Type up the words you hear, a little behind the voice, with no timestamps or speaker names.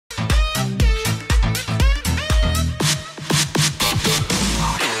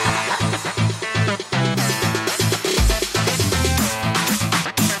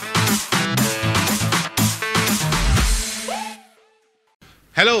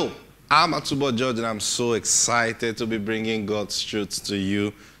Hello, I'm Atubo George, and I'm so excited to be bringing God's truth to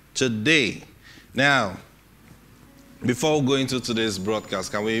you today. Now, before we go into today's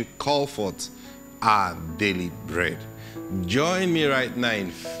broadcast, can we call forth our daily bread? Join me right now in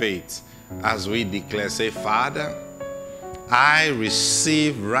faith as we declare, say, Father, I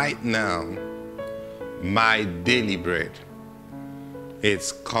receive right now my daily bread.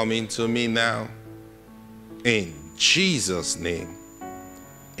 It's coming to me now. In Jesus' name.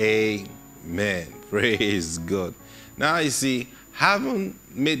 Amen. Praise God. Now you see, having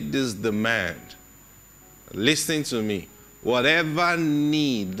made this demand, listen to me, whatever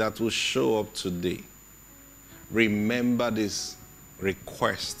need that will show up today, remember this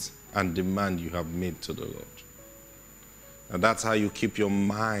request and demand you have made to the Lord. And that's how you keep your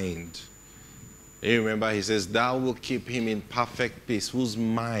mind. You remember he says, thou will keep him in perfect peace, whose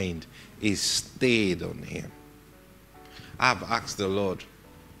mind is stayed on him. I've asked the Lord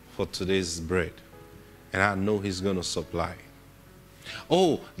for today's bread, and I know he's going to supply.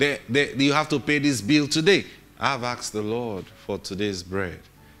 Oh, you have to pay this bill today. I've asked the Lord for today's bread,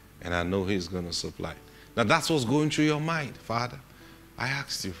 and I know he's going to supply. Now that's what's going through your mind. Father, I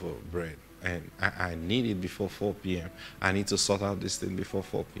asked you for bread, and I need it before 4 p.m. I need to sort out this thing before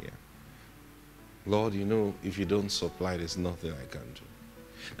 4 p.m. Lord, you know, if you don't supply, there's nothing I can do.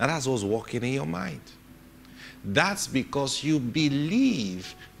 Now that's what's walking in your mind. That's because you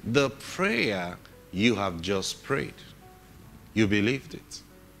believe the prayer you have just prayed. You believed it.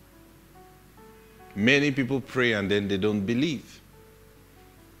 Many people pray and then they don't believe.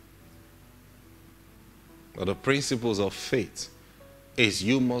 But the principles of faith is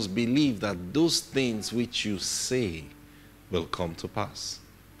you must believe that those things which you say will come to pass.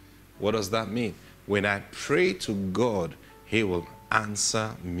 What does that mean? When I pray to God, he will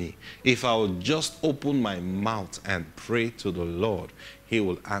answer me. If I will just open my mouth and pray to the Lord, he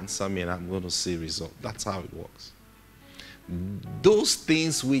will answer me and I'm going to see results. That's how it works. Those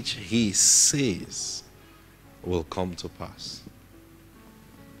things which he says will come to pass.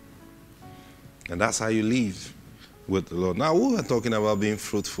 And that's how you live with the Lord. Now, we are talking about being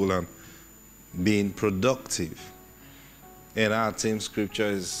fruitful and being productive. And our theme scripture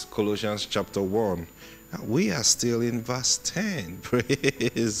is Colossians chapter 1. We are still in verse 10.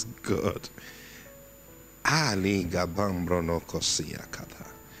 Praise God. I'll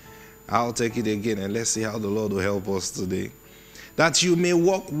take it again and let's see how the Lord will help us today. That you may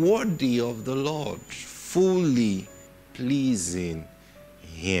walk worthy of the Lord, fully pleasing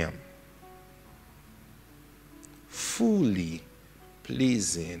him. Fully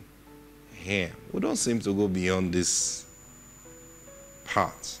pleasing him. We don't seem to go beyond this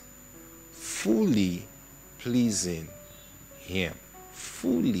part. Fully pleasing him.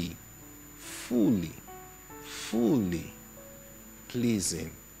 Fully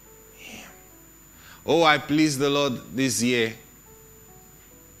pleasing him. Oh, I pleased the Lord this year.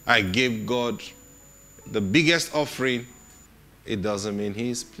 I gave God the biggest offering. It doesn't mean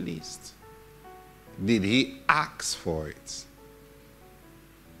he is pleased. Did he ask for it?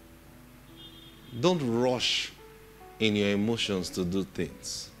 Don't rush in your emotions to do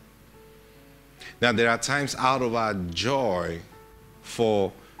things. Now, there are times out of our joy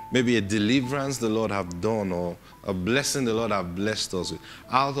for maybe a deliverance the Lord have done or a blessing the Lord have blessed us with.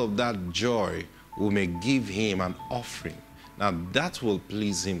 Out of that joy, we may give him an offering. Now, that will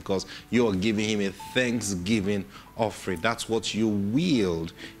please him because you are giving him a thanksgiving offering. That's what you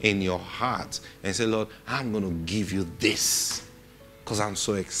willed in your heart and say, Lord, I'm going to give you this because I'm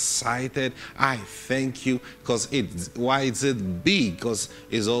so excited. I thank you because why is it big? Because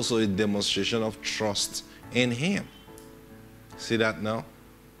it's also a demonstration of trust in him. See that now?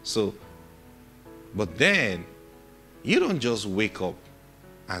 So, but then you don't just wake up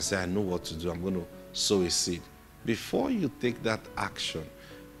and say, I know what to do. I'm going to sow a seed. Before you take that action,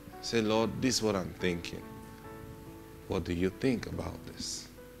 say, Lord, this is what I'm thinking. What do you think about this?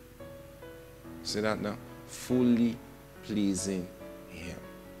 See that now? Fully pleasing him.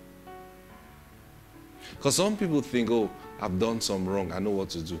 Because some people think, oh, I've done some wrong. I know what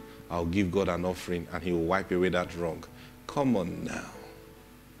to do. I'll give God an offering and he will wipe away that wrong. Come on now.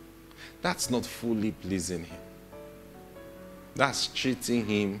 That's not fully pleasing him. That's treating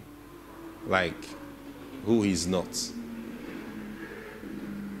him like who he's not.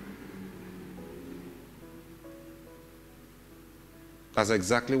 That's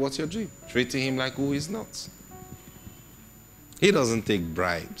exactly what you're doing. Treating him like who he's not. He doesn't take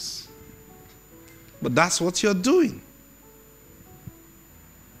bribes. But that's what you're doing.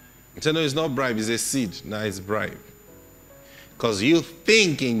 You say, no, it's not bribe, it's a seed. No, it's bribe. Because you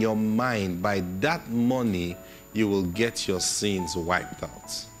think in your mind, by that money, you will get your sins wiped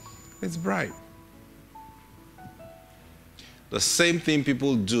out. It's bribe. The same thing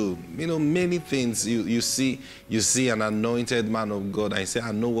people do. You know, many things you see an anointed man of God and you say,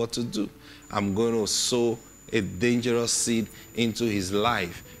 I know what to do. I'm going to sow a dangerous seed into his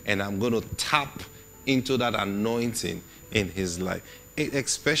life, and I'm going to tap into that anointing in his life.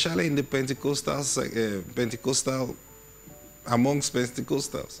 Especially in the amongst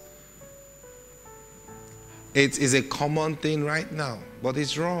Pentecostals. It is a common thing right now, but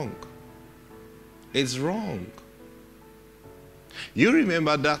it's wrong. It's wrong. You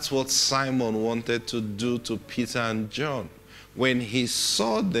remember that's what Simon wanted to do to Peter and John. When he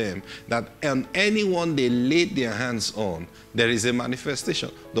saw them, that on anyone they laid their hands on, there is a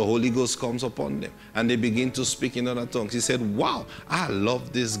manifestation. The Holy Ghost comes upon them, and they begin to speak in other tongues. He said, wow, I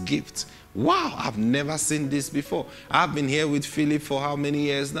love this gift. Wow, I've never seen this before. I've been here with Philip for how many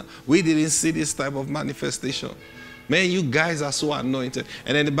years now? We didn't see this type of manifestation. Man, you guys are so anointed.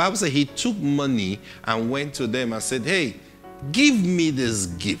 And then the Bible said he took money and went to them and said, hey, give me this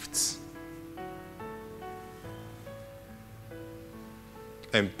gift.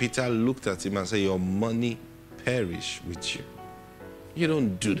 And Peter looked at him and said, your money perish with you. You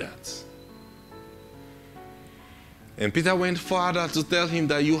don't do that. And Peter went further to tell him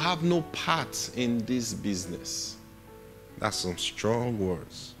that you have no part in this business. That's some strong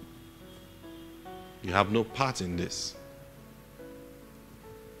words. You have no part in this.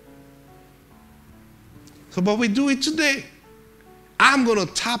 So, but we do it today. I'm going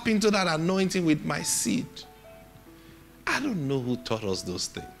to tap into that anointing with my seed. I don't know who taught us those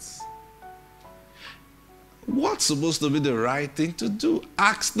things. What's supposed to be the right thing to do?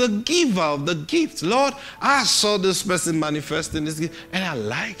 Ask the giver of the gift. Lord, I saw this person manifesting this gift and I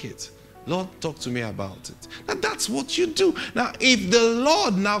like it. Lord, talk to me about it. Now, that's what you do. Now, if the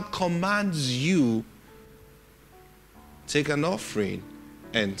Lord now commands you, take an offering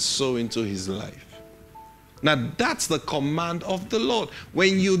and sow into his life. Now, that's the command of the Lord.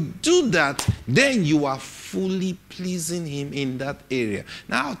 When you do that, then you are fully pleasing him in that area.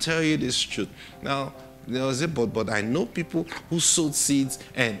 Now, I'll tell you this truth. Now, there was a but I know people who sowed seeds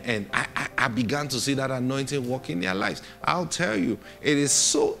and I began to see that anointing work in their lives. I'll tell you, it is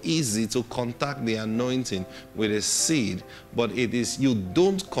so easy to contact the anointing with a seed, but it is, you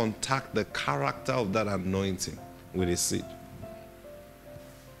don't contact the character of that anointing with a seed.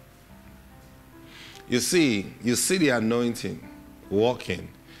 You see the anointing walking,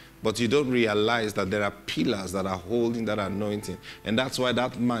 but you don't realize that there are pillars that are holding that anointing. And that's why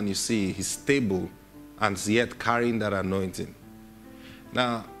that man, you see, he's stable and yet carrying that anointing.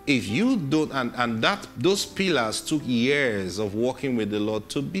 Now, if you don't, and those pillars took years of working with the Lord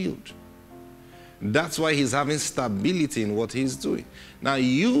to build. That's why he's having stability in what he's doing. Now,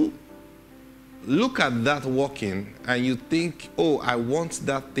 you look at that working and you think, oh, I want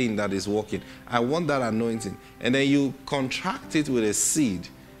that thing that is working. I want that anointing. And then you contract it with a seed.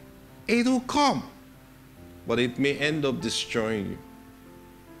 It will come, but it may end up destroying you.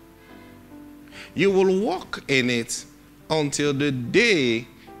 You will walk in it until the day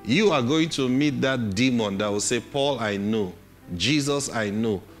you are going to meet that demon that will say, Paul, I know. Jesus, I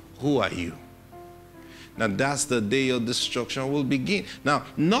know. Who are you? Now, that's the day your destruction will begin. Now,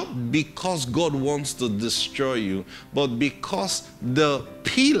 not because God wants to destroy you, but because the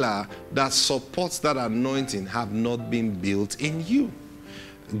pillar that supports that anointing have not been built in you.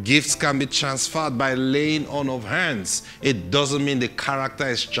 Gifts can be transferred by laying on of hands. It doesn't mean the character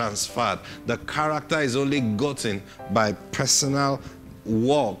is transferred. The character is only gotten by personal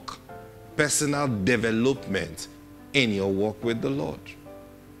work, personal development in your walk with the Lord.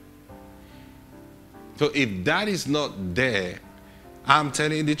 So if that is not there, I'm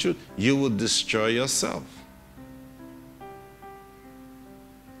telling you the truth, you will destroy yourself.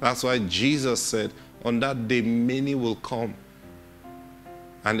 That's why Jesus said, on that day many will come.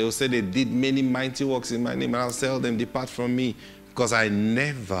 And they will say they did many mighty works in my name. And I'll tell them, depart from me, because I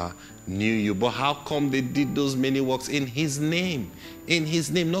never knew you. But how come they did those many works? In his name. In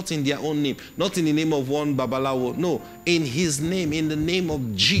his name, not in their own name. Not in the name of one Babalawo. No, in his name, in the name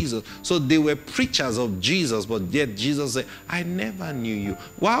of Jesus. So they were preachers of Jesus, but yet Jesus said, I never knew you.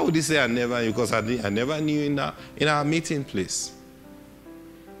 Why would he say I never knew you? Because I never knew you in our meeting place.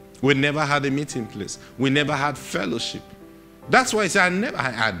 We never had a meeting place. We never had fellowship. That's why he said,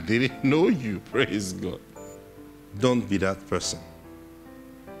 I didn't know you. Praise God. Don't be that person.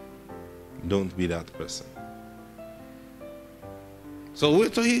 Don't be that person. So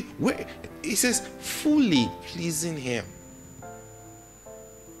he says, fully pleasing him.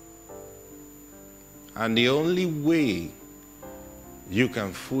 And the only way you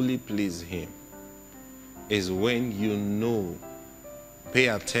can fully please him is when you know, pay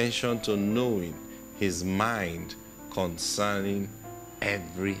attention to knowing his mind concerning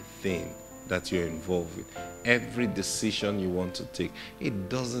everything that you're involved with, every decision you want to take. It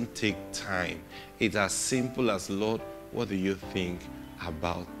doesn't take time. It's as simple as, Lord, what do you think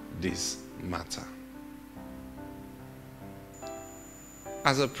about this matter?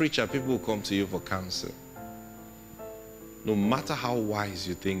 As a preacher, people will come to you for counsel. No matter how wise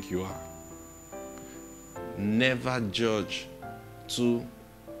you think you are, never judge two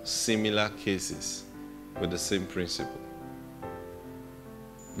similar cases with the same principle.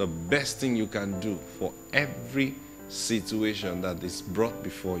 The best thing you can do for every situation that is brought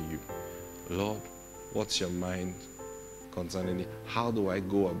before you, Lord, what's your mind concerning it? How do I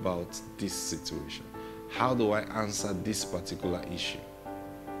go about this situation? How do I answer this particular issue?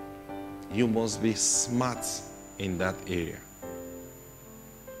 You must be smart in that area.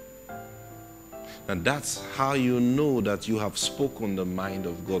 And that's how you know that you have spoken the mind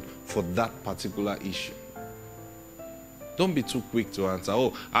of God for that particular issue. Don't be too quick to answer,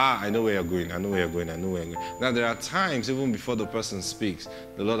 I know where you're going, I know where you're going, I know where you're going. Now, there are times, even before the person speaks,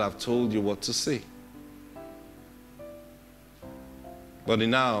 the Lord have told you what to say. But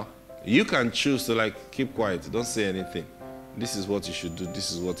now, you can choose to keep quiet, don't say anything. This is what you should do,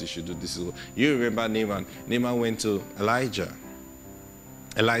 this is what you should do, this is what... You remember Naaman? Naaman went to Elisha.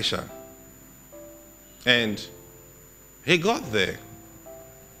 And he got there.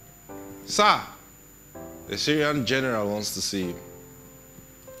 Sir, the Syrian general wants to see you.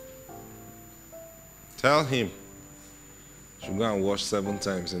 Tell him he should go and wash 7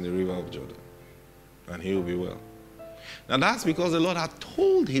 times in the river of Jordan, and he will be well. Now that's because the Lord had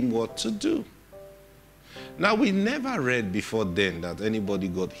told him what to do. Now we never read before then that anybody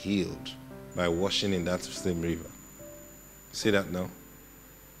got healed by washing in that same river. See that now?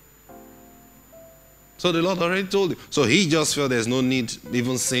 So the Lord already told him. So he just felt there's no need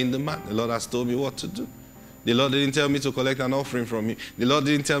even saying the man. The Lord has told me what to do. The Lord didn't tell me to collect an offering from him. The Lord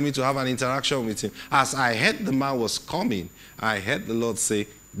didn't tell me to have an interaction with him. As I heard the man was coming, I heard the Lord say,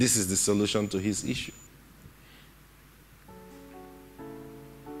 this is the solution to his issue.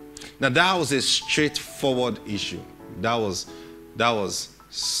 Now that was a straightforward issue. That was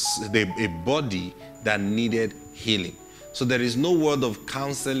a body that needed healing. So there is no word of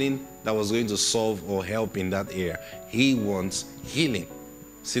counseling that was going to solve or help in that area. He wants healing.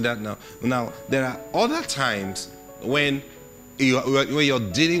 See that now? Now, there are other times when you're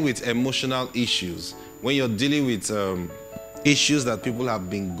dealing with emotional issues, when you're dealing with issues that people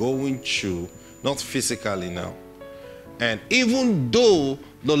have been going through, not physically now. And even though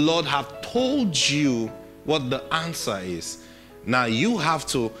the Lord have told you what the answer is, now you have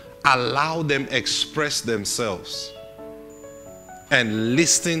to allow them express themselves and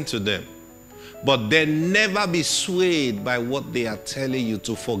listen to them. But then never be swayed by what they are telling you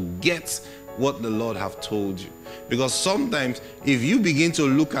to forget what the Lord have told you. Because sometimes if you begin to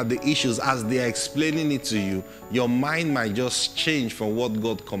look at the issues as they are explaining it to you, your mind might just change from what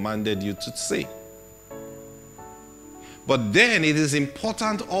God commanded you to say. But then it is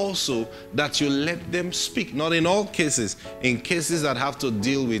important also that you let them speak. Not in all cases. In cases that have to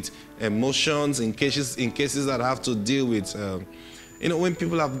deal with emotions, in cases that have to deal with, when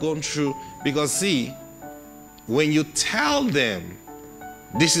people have gone through. Because see, when you tell them,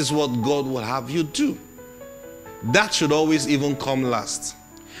 this is what God will have you do, that should always even come last.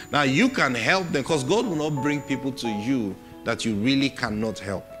 Now you can help them, because God will not bring people to you that you really cannot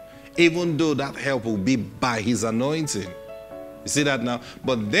help, even though that help will be by his anointing. You see that now?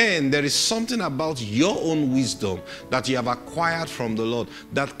 But then there is something about your own wisdom that you have acquired from the Lord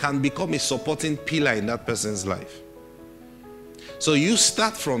that can become a supporting pillar in that person's life. So you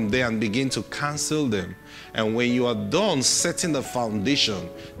start from there and begin to counsel them. And when you are done setting the foundation,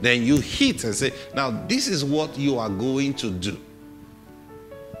 then you hit and say, now this is what you are going to do.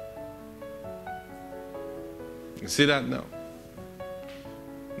 You see that now?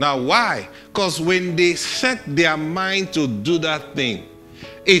 Now why? Because when they set their mind to do that thing,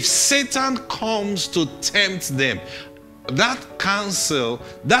 if Satan comes to tempt them, that counsel,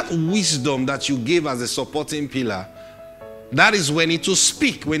 that wisdom that you gave as a supporting pillar, that is when it will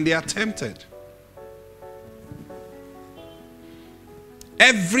speak when they are tempted.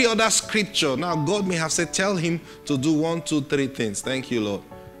 Every other scripture, now God may have said, tell him to do 1, 2, 3 things. Thank you, Lord.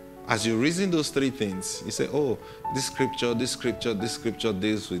 As you reason those 3 things, you say, oh, this scripture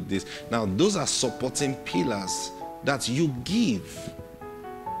deals with this. Now, those are supporting pillars that you give.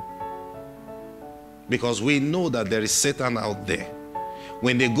 Because we know that there is Satan out there.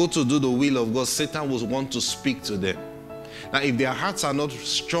 When they go to do the will of God, Satan will want to speak to them. Now, if their hearts are not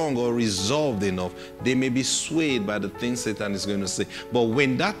strong or resolved enough, they may be swayed by the things Satan is going to say. But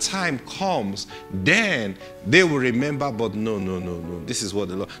when that time comes, then they will remember, but no, this is what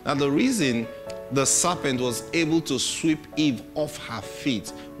the Lord. Now, the reason the serpent was able to sweep Eve off her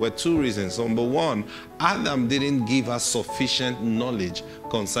feet were two reasons. Number one, Adam didn't give her sufficient knowledge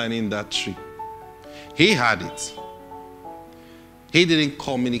concerning that tree. He had it. He didn't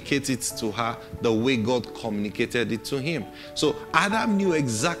communicate it to her the way God communicated it to him. So Adam knew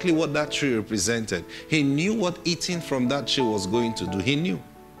exactly what that tree represented. He knew what eating from that tree was going to do. He knew.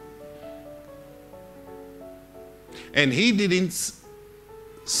 And he didn't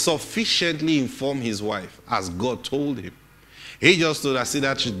sufficiently inform his wife as God told him. He just told her, see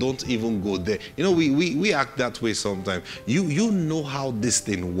that tree, don't even go there. You know, we act that way sometimes. You know how this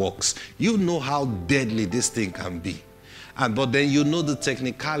thing works. You know how deadly this thing can be. But then you know the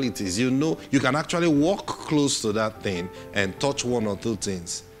technicalities. You know you can actually walk close to that thing and touch one or two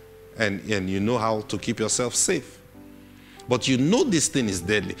things. And you know how to keep yourself safe. But you know this thing is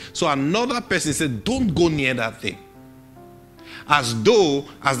deadly. So another person said, don't go near that thing. As though,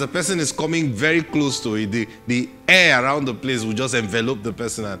 as the person is coming very close to it, the air around the place will just envelop the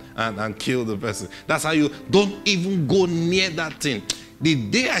person and kill the person. That's how you don't even go near that thing. The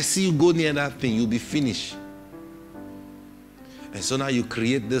day I see you go near that thing, you'll be finished. And so now you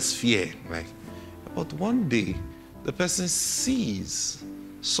create this fear, right? But one day, the person sees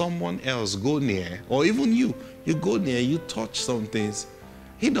someone else go near, or even you go near, you touch some things.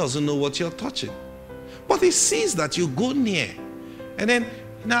 He doesn't know what you're touching. But he sees that you go near. And then,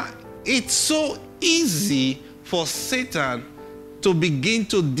 now, it's so easy for Satan to begin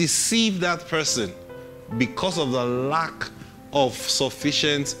to deceive that person because of the lack of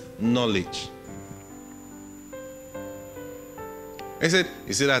sufficient knowledge. He said,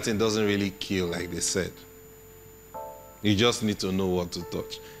 you see that thing doesn't really kill like they said. You just need to know what to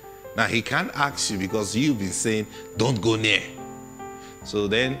touch. Now, he can't ask you because you've been saying, don't go near. So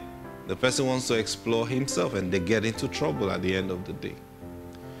then, the person wants to explore himself and they get into trouble at the end of the day.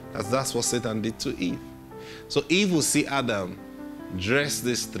 That's what Satan did to Eve. So Eve will see Adam dress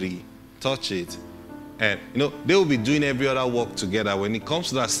this tree, touch it, and they will be doing every other work together. When it comes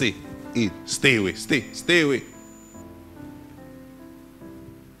to that, say, Eve, stay away, stay away.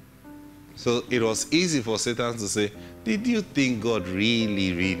 So it was easy for Satan to say, did you think God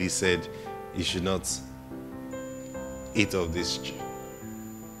really, really said you should not eat of this tree?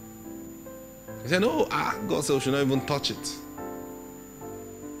 He said, no, God said we should not even touch it.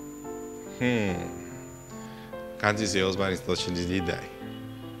 Can't you say your husband is touching it? Did he die?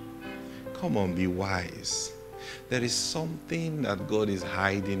 Come on, be wise. There is something that God is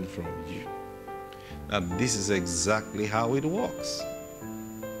hiding from you. Now, this is exactly how it works.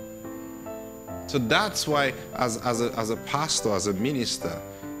 So that's why, as a pastor, as a minister,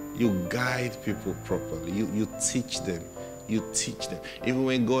 you guide people properly. You teach them. You teach them. Even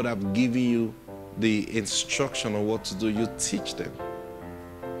when God has given you the instruction on what to do, you teach them.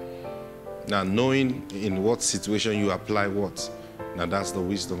 Now, knowing in what situation you apply what, now that's the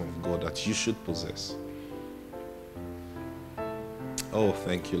wisdom of God that you should possess. Oh,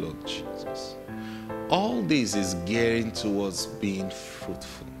 thank you, Lord Jesus. All this is gearing towards being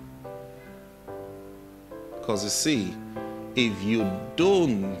fruitful. Because you see, if you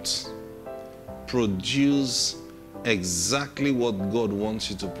don't produce exactly what God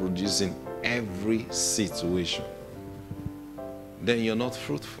wants you to produce in every situation, then you're not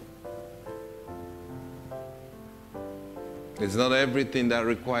fruitful. It's not everything that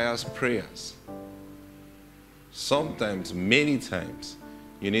requires prayers. Sometimes, many times,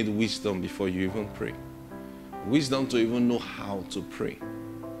 you need wisdom before you even pray. Wisdom to even know how to pray.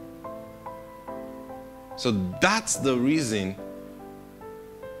 So that's the reason,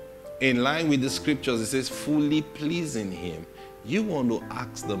 in line with the scriptures, it says, fully pleasing him. You want to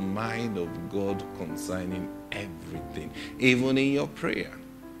ask the mind of God concerning everything, even in your prayer.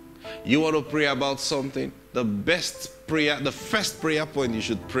 You want to pray about something, the best prayer, the first prayer point you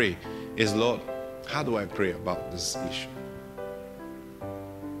should pray is, Lord, how do I pray about this issue?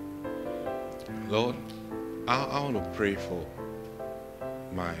 Lord, I want to pray for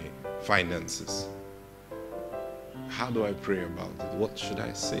my finances. How do I pray about it? What should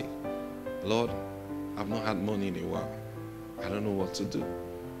I say? Lord, I've not had money in a while. I don't know what to do.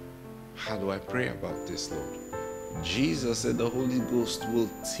 How do I pray about this, Lord? Jesus said the Holy Ghost will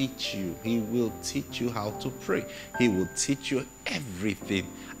teach you. He will teach you how to pray. He will teach you everything.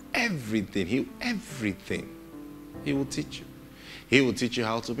 Everything. Everything. He will teach you. He will teach you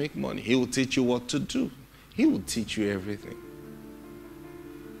how to make money. He will teach you what to do. He will teach you everything.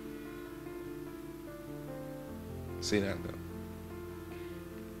 See that now?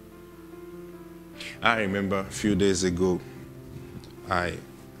 I remember a few days ago, I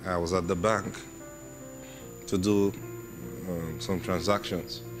was at the bank to do some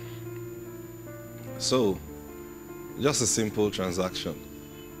transactions. So, just a simple transaction.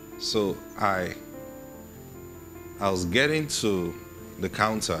 So I was getting to the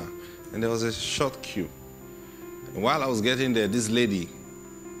counter and there was a short queue. And while I was getting there, this lady,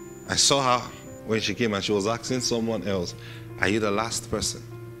 I saw her when she came and she was asking someone else, "Are you the last person?"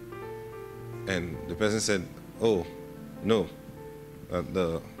 And the person said, "Oh, no,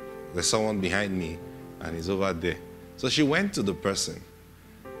 there's someone behind me and he's over there." So she went to the person.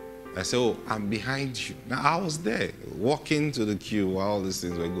 I said, "Oh, I'm behind you." Now I was there walking to the queue while all these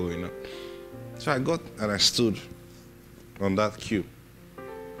things were going on. So I got and I stood on that queue.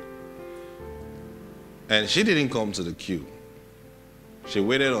 And she didn't come to the queue. She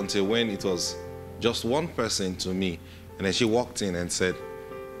waited until when it was just one person to me. And then she walked in and said,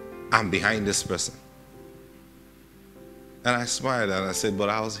 "I'm behind this person." And I smiled and I said, "But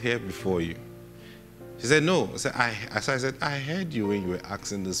I was here before you." She said, "No." I said, "I heard you when you were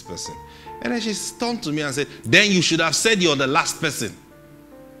asking this person." And then she turned to me and said, "Then you should have said you're the last person."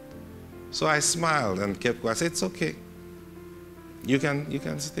 So I smiled and kept quiet. I said, "It's okay. You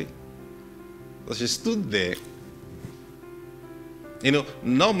can stay." So she stood there. You know,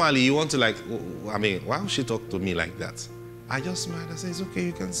 normally you want to why would she talk to me like that? I just smiled. I said, "It's okay,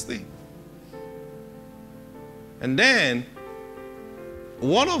 you can stay." And then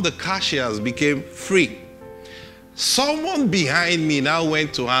one of the cashiers became free. Someone behind me now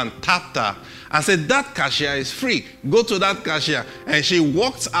went to her and tapped her and said, "That cashier is free. Go to that cashier." And she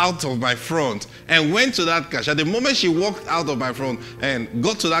walked out of my front and went to that cashier. The moment she walked out of my front and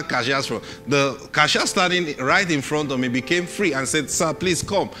got to that cashier's front, the cashier standing right in front of me became free and said, "Sir, please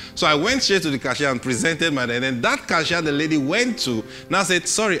come." So I went straight to the cashier and presented my name. And then that cashier the lady went to now said,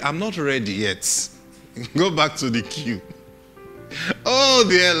 "Sorry, I'm not ready yet. Go back to the queue." Oh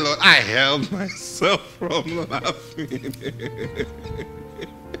dear Lord, I held myself from laughing.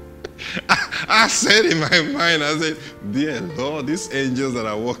 I said in my mind, I said, "Dear Lord, these angels that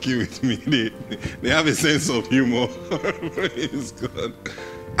are working with me, they have a sense of humor." Praise God.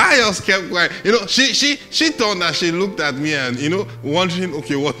 I just kept quiet. You know, she turned and she looked at me and, wondering,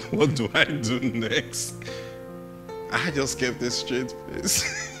 okay, what do I do next? I just kept a straight face.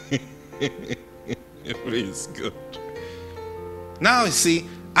 Praise God. Now, you see,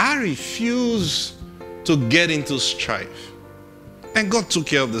 I refuse to get into strife. And God took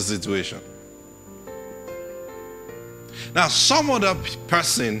care of the situation. Now, some other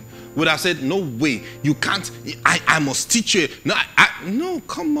person would have said, "No way, you can't, I must teach you." No,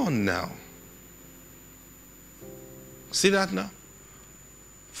 come on now. See that now?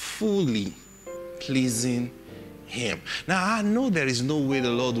 Fully pleasing Him. Now, I know there is no way the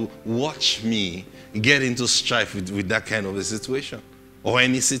Lord will watch me get into strife with that kind of a situation or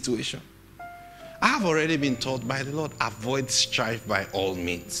any situation. I have already been taught by the Lord, avoid strife by all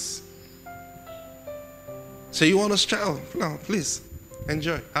means. So you want to strive? No, please,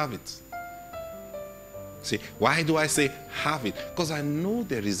 enjoy, have it. See, why do I say have it? Because I know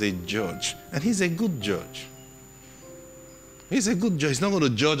there is a judge, and He's a good judge. He's a good judge. He's not going to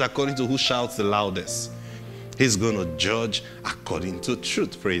judge according to who shouts the loudest. He's going to judge according to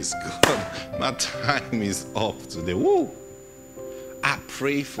truth. Praise God. My time is up today. Woo! I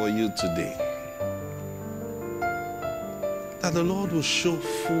pray for you today that the Lord will show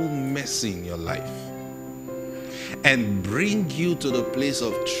full mercy in your life and bring you to the place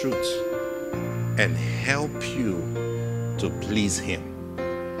of truth and help you to please Him.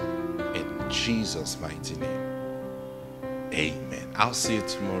 In Jesus' mighty name. Amen. I'll see you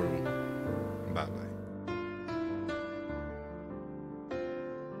tomorrow.